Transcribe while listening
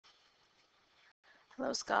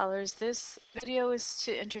Hello scholars, this video is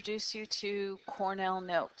to introduce you to Cornell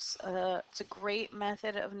Notes. It's a great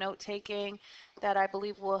method of note-taking that I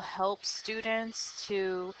believe will help students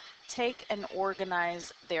to take and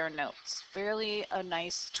organize their notes. Really a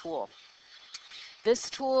nice tool. This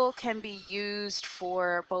tool can be used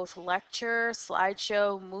for both lecture,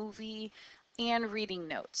 slideshow, movie, and reading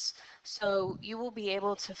notes. So you will be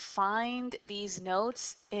able to find these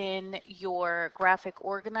notes in your graphic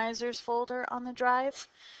organizers folder on the drive.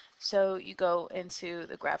 So you go into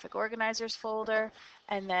the graphic organizers folder,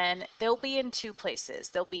 and then they'll be in two places.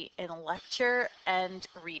 They'll be in lecture and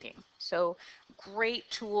reading. So great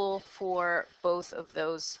tool for both of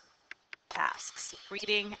those tasks,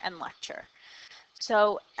 reading and lecture.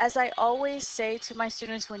 So as I always say to my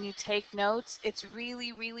students when you take notes, it's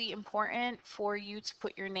really, really important for you to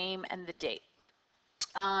put your name and the date.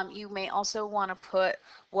 You may also want to put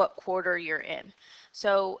what quarter you're in.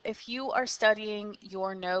 So if you are studying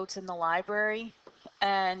your notes in the library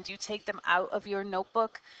and you take them out of your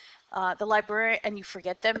notebook, the library, and you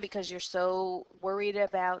forget them because you're so worried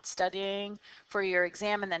about studying for your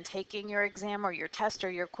exam and then taking your exam or your test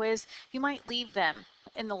or your quiz, you might leave them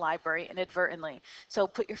in the library inadvertently. So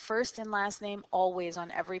put your first and last name always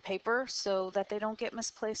on every paper so that they don't get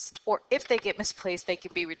misplaced, or if they get misplaced, they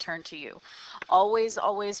can be returned to you. Always,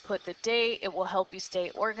 always put the date. It will help you stay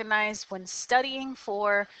organized when studying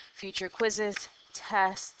for future quizzes,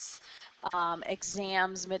 tests,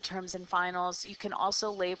 exams, midterms, and finals. You can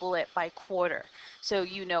also label it by quarter. So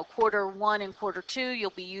you know quarter 1 and quarter 2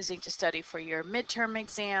 you'll be using to study for your midterm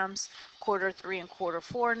exams, quarter 3 and quarter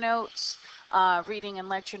 4 notes, reading and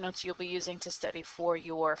lecture notes you'll be using to study for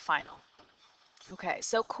your final. Okay,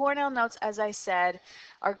 so Cornell notes, as I said,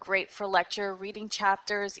 are great for lecture, reading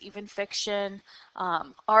chapters, even fiction,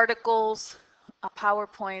 articles,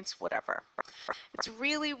 PowerPoints, whatever. It's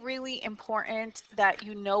really, really important that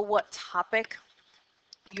you know what topic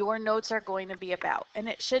your notes are going to be about. And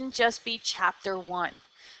it shouldn't just be chapter 1.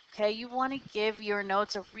 Okay, you want to give your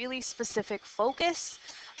notes a really specific focus.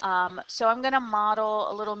 So I'm going to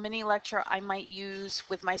model a little mini lecture I might use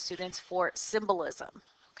with my students for symbolism.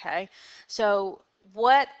 Okay, so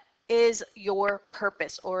what is your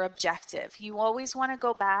purpose or objective? You always want to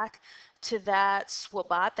go back to that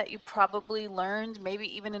SWABOT that you probably learned, maybe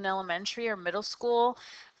even in elementary or middle school.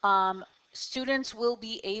 Students will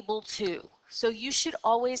be able to. So you should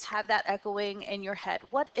always have that echoing in your head.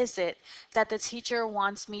 What is it that the teacher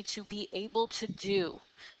wants me to be able to do,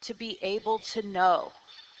 to be able to know?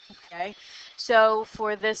 Okay, so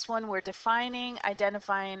for this one, we're defining,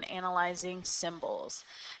 identifying, analyzing symbols.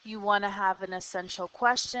 You want to have an essential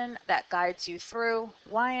question that guides you through.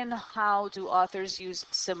 Why and how do authors use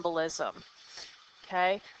symbolism?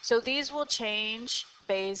 Okay, so these will change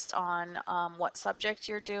based on what subject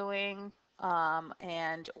you're doing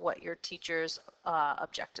and what your teacher's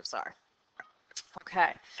objectives are.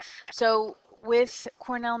 Okay, so with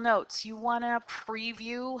Cornell Notes, you want to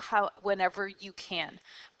preview whenever you can.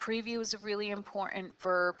 Preview is a really important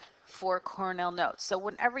verb for Cornell Notes. So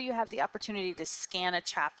whenever you have the opportunity to scan a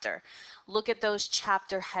chapter, look at those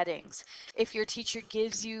chapter headings. If your teacher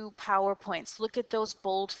gives you PowerPoints, look at those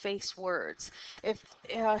bold-faced words. If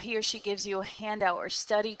he or she gives you a handout or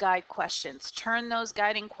study guide questions, turn those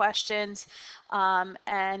guiding questions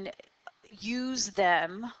and use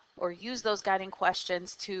them or use those guiding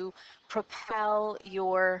questions to propel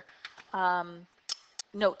your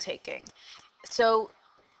note taking. So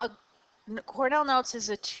Cornell Notes is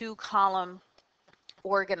a 2-column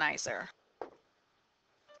organizer.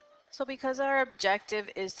 So because our objective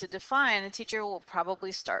is to define, the teacher will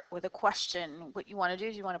probably start with a question. What you want to do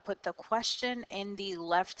is you want to put the question in the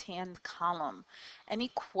left-hand column.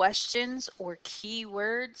 Any questions or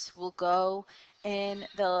keywords will go in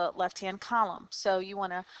the left-hand column. So you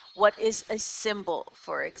want to, what is a symbol,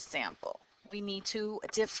 for example? We need to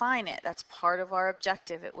define it. That's part of our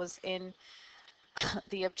objective. It was in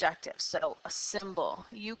the objective. So a symbol,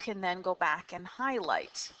 you can then go back and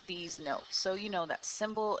highlight these notes. So you know that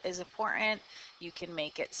symbol is important. You can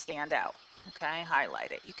make it stand out. Okay,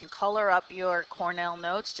 highlight it. You can color up your Cornell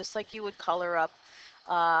notes just like you would color up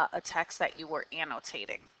a text that you were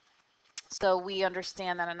annotating. So we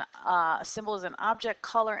understand that a symbol is an object,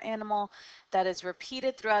 color, animal that is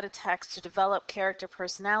repeated throughout a text to develop character,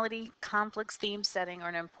 personality, conflicts, theme, setting, or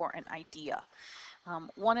an important idea.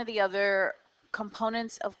 One of the other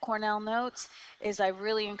components of Cornell Notes is I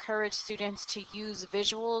really encourage students to use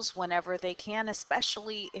visuals whenever they can,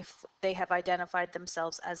 especially if they have identified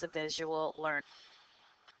themselves as a visual learner.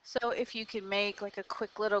 So if you can make like a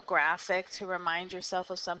quick little graphic to remind yourself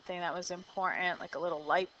of something that was important, like a little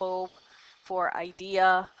light bulb for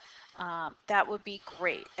idea, that would be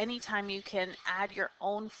great. Anytime you can add your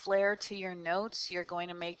own flair to your notes, you're going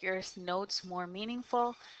to make your notes more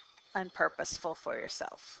meaningful and purposeful for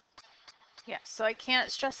yourself. Yeah, so I can't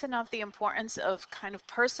stress enough the importance of kind of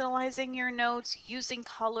personalizing your notes, using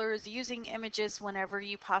colors, using images whenever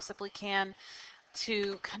you possibly can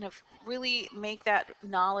to kind of really make that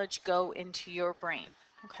knowledge go into your brain.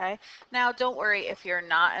 Okay. Now, don't worry if you're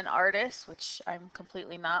not an artist, which I'm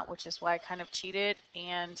completely not, which is why I kind of cheated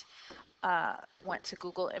and went to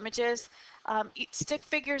Google Images. Stick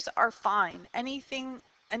figures are fine. Anything,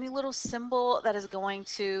 any little symbol that is going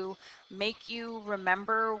to make you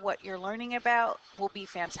remember what you're learning about will be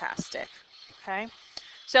fantastic. Okay.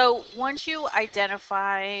 So once you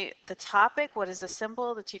identify the topic, what is the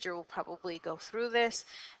symbol, the teacher will probably go through this,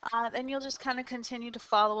 then you'll just kind of continue to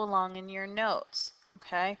follow along in your notes.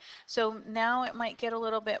 Okay. So now it might get a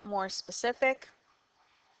little bit more specific.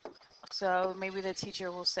 So maybe the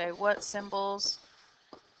teacher will say, what symbols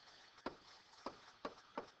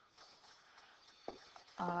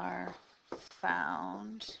are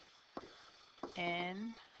found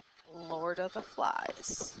in Lord of the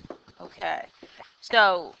Flies? Okay.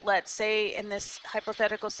 So let's say in this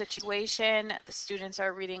hypothetical situation, the students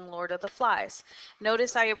are reading Lord of the Flies.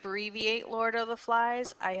 Notice I abbreviate Lord of the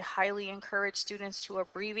Flies. I highly encourage students to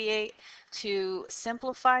abbreviate to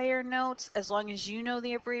simplify your notes. As long as you know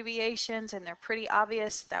the abbreviations and they're pretty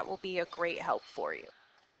obvious, that will be a great help for you.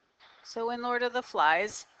 So in Lord of the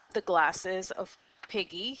Flies, the glasses of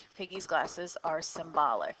Piggy's glasses are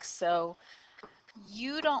symbolic. So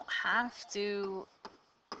you don't have to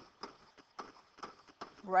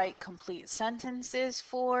write complete sentences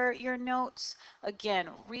for your notes. Again,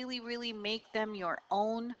 really make them your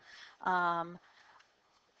own. Um,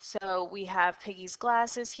 so we have Piggy's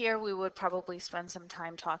glasses here. We would probably spend some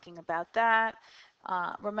time talking about that.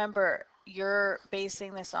 Remember, you're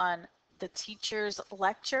basing this on the teacher's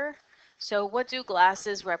lecture. So what do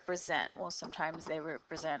glasses represent? Well, sometimes they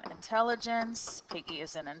represent intelligence. Piggy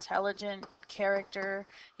is an intelligent character.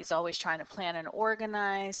 He's always trying to plan and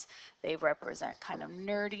organize. They represent kind of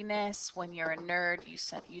nerdiness. When you're a nerd,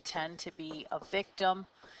 you tend to be a victim,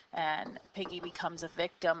 and Piggy becomes a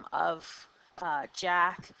victim of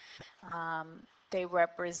Jack. They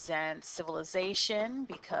represent civilization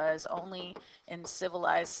because only in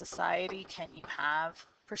civilized society can you have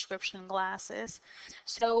prescription glasses.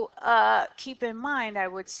 So keep in mind, I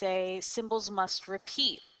would say symbols must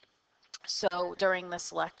repeat. So during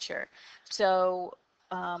this lecture, so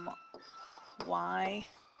why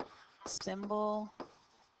symbol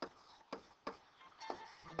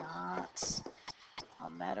not a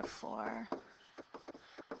metaphor?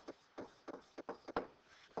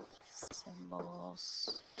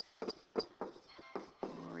 Symbols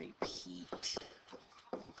repeat.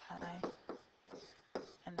 Okay.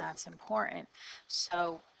 And that's important.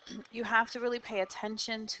 So you have to really pay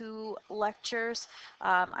attention to lectures.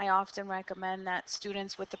 I often recommend that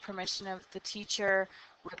students, with the permission of the teacher,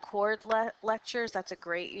 record lectures. That's a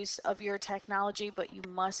great use of your technology, but you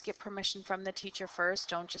must get permission from the teacher first.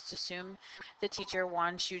 Don't just assume the teacher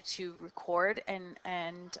wants you to record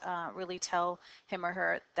and really tell him or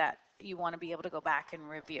her that you want to be able to go back and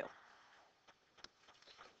review.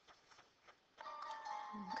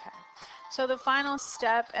 Okay. So the final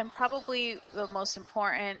step, and probably the most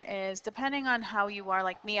important, is depending on how you are,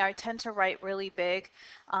 like me, I tend to write really big.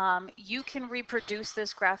 You can reproduce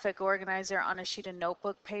this graphic organizer on a sheet of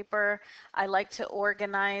notebook paper. I like to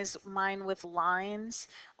organize mine with lines,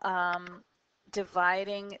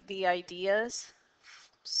 dividing the ideas.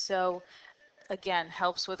 So again,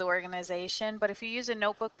 helps with organization. But if you use a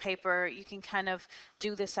notebook paper, you can kind of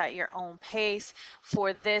do this at your own pace.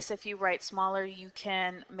 For this, if you write smaller, you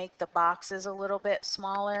can make the boxes a little bit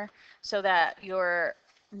smaller so that your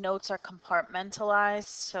notes are compartmentalized.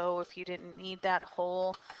 So if you didn't need that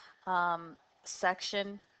whole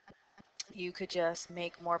section, you could just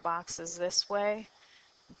make more boxes this way.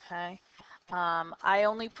 Okay. I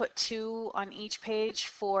only put 2 on each page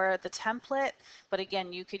for the template, but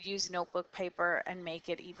again, you could use notebook paper and make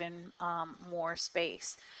it even more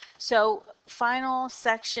space. So final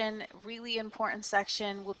section, really important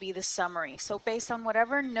section, would be the summary. So based on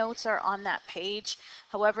whatever notes are on that page,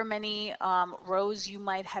 however many rows you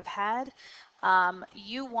might have had,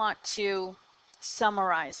 you want to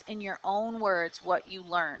summarize in your own words what you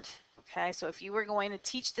learned. Okay, so if you were going to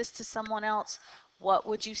teach this to someone else, what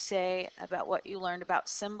would you say about what you learned about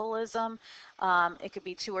symbolism? It could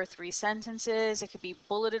be 2 or 3 sentences. It could be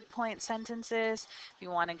bulleted point sentences if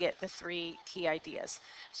you want to get the 3 key ideas.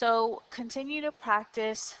 So continue to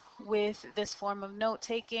practice with this form of note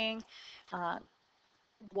taking.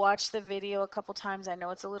 watch the video a couple times. I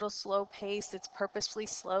know it's a little slow paced. It's purposefully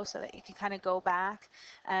slow so that you can kind of go back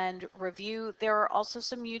and review. There are also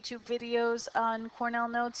some YouTube videos on Cornell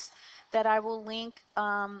Notes that I will link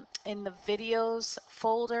in the videos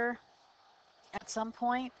folder at some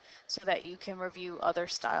point so that you can review other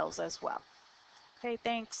styles as well. Okay,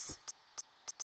 thanks.